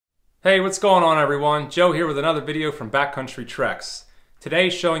Hey, what's going on everyone? Joe here with another video from Backcountry Treks.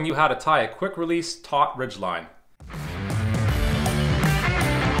 Today showing you how to tie a quick release taut ridgeline.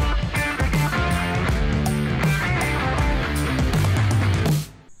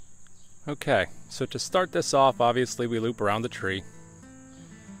 Okay, so to start this off, obviously we loop around the tree.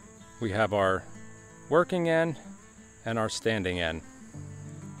 We have our working end and our standing end.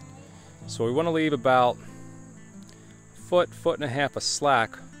 So we want to leave about foot and a half of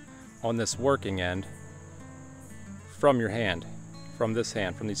slack on this working end from your hand, from this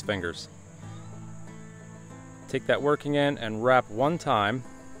hand, from these fingers. Take that working end and wrap one time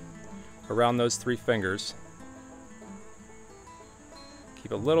around those three fingers.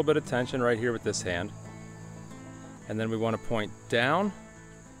 Keep a little bit of tension right here with this hand. And then we want to point down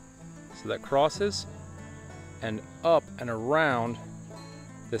so that crosses and up and around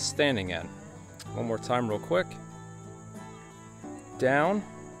this standing end. One more time real quick. Down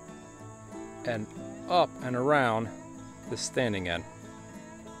and up and around the standing end.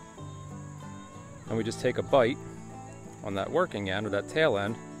 And we just take a bite on that working end or that tail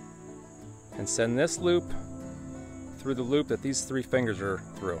end and send this loop through the loop that these three fingers are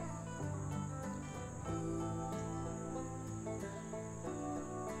through.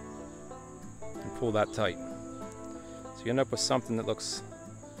 And pull that tight. So you end up with something that looks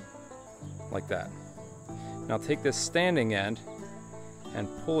like that. Now take this standing end and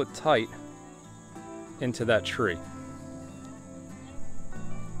pull it tight into that tree.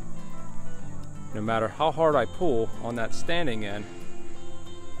 No matter how hard I pull on that standing end,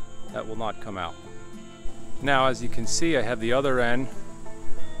 that will not come out. Now, as you can see, I have the other end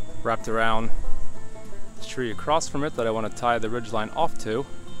wrapped around the tree across from it that I want to tie the ridgeline off to.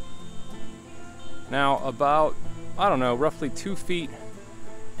 Now, about, I don't know, roughly 2 feet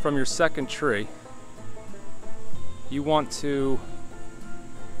from your second tree, you want to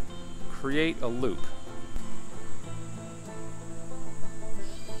create a loop.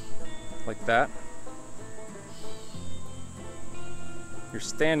 Like that. Your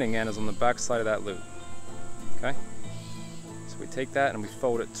standing end is on the back side of that loop. Okay? So we take that and we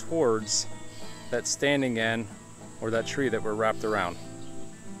fold it towards that standing end or that tree that we're wrapped around.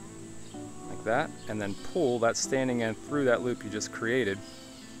 Like that. And then pull that standing end through that loop you just created.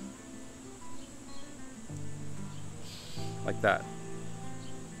 Like that.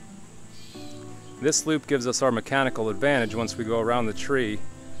 This loop gives us our mechanical advantage once we go around the tree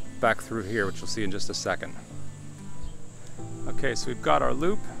back through here, which you'll see in just a second. Okay, so we've got our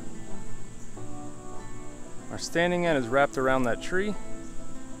loop. Our standing end is wrapped around that tree.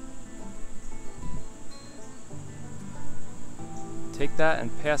 Take that and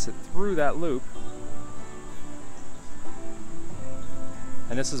pass it through that loop.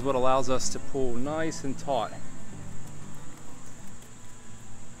 And this is what allows us to pull nice and taut.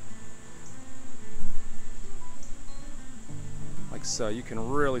 Like so. You can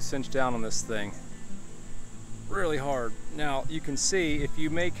really cinch down on this thing really hard. Now you can see if you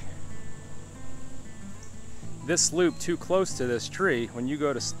make this loop too close to this tree, when you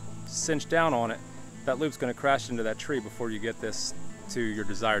go to cinch down on it, that loop's going to crash into that tree before you get this to your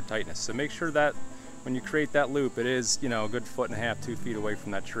desired tightness. So make sure that when you create that loop, it is, you know, a good 1.5 feet, 2 feet away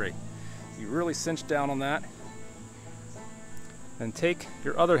from that tree. You really cinch down on that. Then take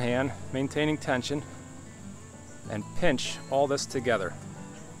your other hand, maintaining tension, and pinch all this together.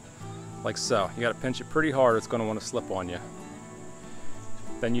 Like so. You got to pinch it pretty hard, it's going to want to slip on you.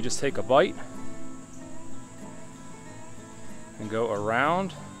 Then you just take a bite and go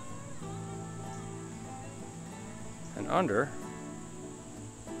around and under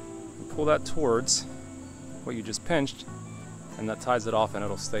and pull that towards what you just pinched, and that ties it off and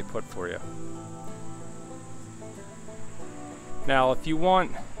it'll stay put for you. Now if you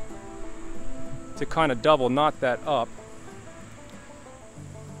want to kind of double knot that up,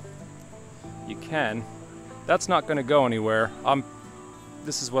 you can. That's not going to go anywhere.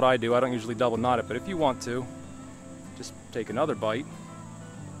 This is what I do. I don't usually double knot it, but if you want to, just take another bite,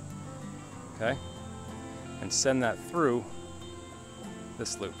 okay, and send that through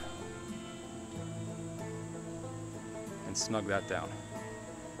this loop and snug that down.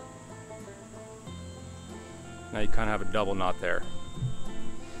 Now you kind of have a double knot there.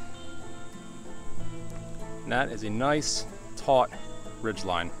 And that is a nice taut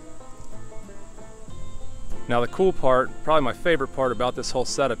ridgeline. Now the cool part, probably my favorite part about this whole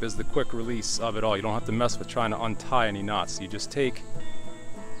setup, is the quick release of it all. You don't have to mess with trying to untie any knots. You just take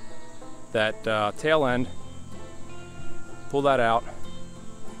that tail end, pull that out,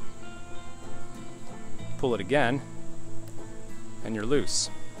 pull it again, and you're loose.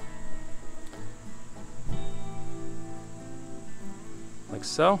 Like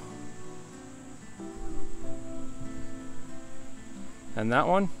so. And that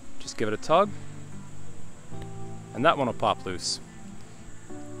one, just give it a tug, and that one will pop loose.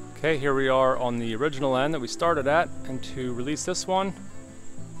 Okay, here we are on the original end that we started at, and to release this one,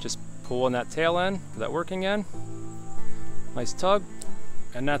 just pull on that tail end, that working end, nice tug,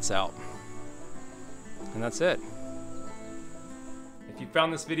 and that's out. And that's it. If you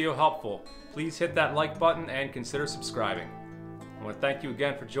found this video helpful, please hit that like button and consider subscribing. I want to thank you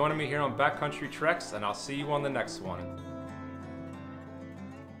again for joining me here on Backcountry Treks, and I'll see you on the next one.